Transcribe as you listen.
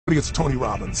It's Tony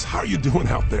Robbins. How are you doing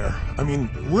out there? I mean,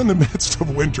 we're in the midst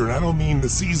of winter, and I don't mean the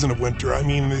season of winter, I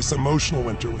mean this emotional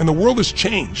winter. And the world has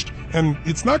changed, and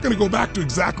it's not going to go back to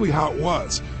exactly how it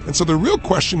was. And so the real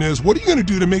question is, what are you going to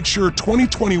do to make sure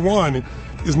 2021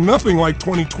 is nothing like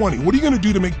 2020? What are you going to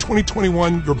do to make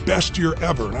 2021 your best year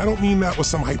ever? And I don't mean that with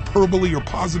some hyperbole or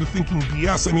positive thinking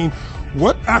BS. I mean,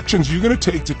 what actions are you going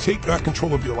to take back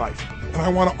control of your life? And I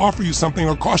want to offer you something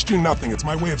that'll cost you nothing. It's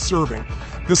my way of serving.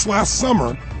 This last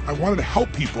summer, I wanted to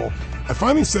help people. I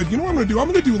finally said, you know what I'm going to do? I'm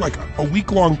going to do like a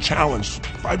week-long challenge,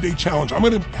 5-day challenge. I'm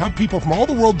going to have people from all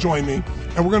the world join me,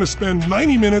 and we're going to spend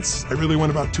 90 minutes. I really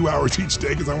went about 2 hours each day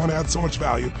because I want to add so much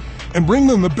value, and bring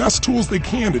them the best tools they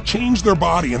can to change their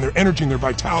body and their energy and their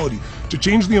vitality, to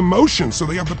change the emotions so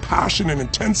they have the passion and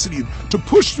intensity to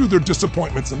push through their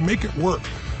disappointments and make it work.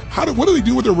 What do they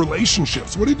do with their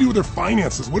relationships? What do they do with their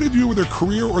finances? What do they do with their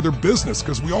career or their business?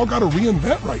 Because we all got to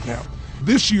reinvent right now.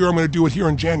 This year, I'm going to do it here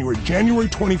in January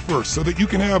 21st, so that you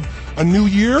can have a new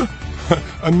year,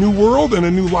 a new world, and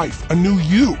a new life, a new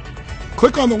you.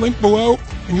 Click on the link below,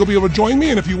 and you'll be able to join me.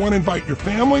 And if you want to invite your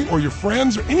family or your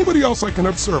friends or anybody else I can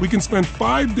help serve, we can spend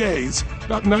 5 days,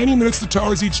 about 90 minutes to 2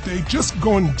 hours each day, just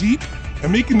going deep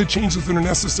and making the changes that are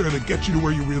necessary that get you to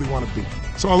where you really want to be.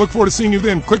 So I look forward to seeing you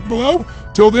then. Click below.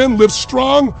 Till then, live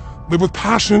strong, live with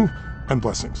passion, and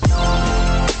blessings.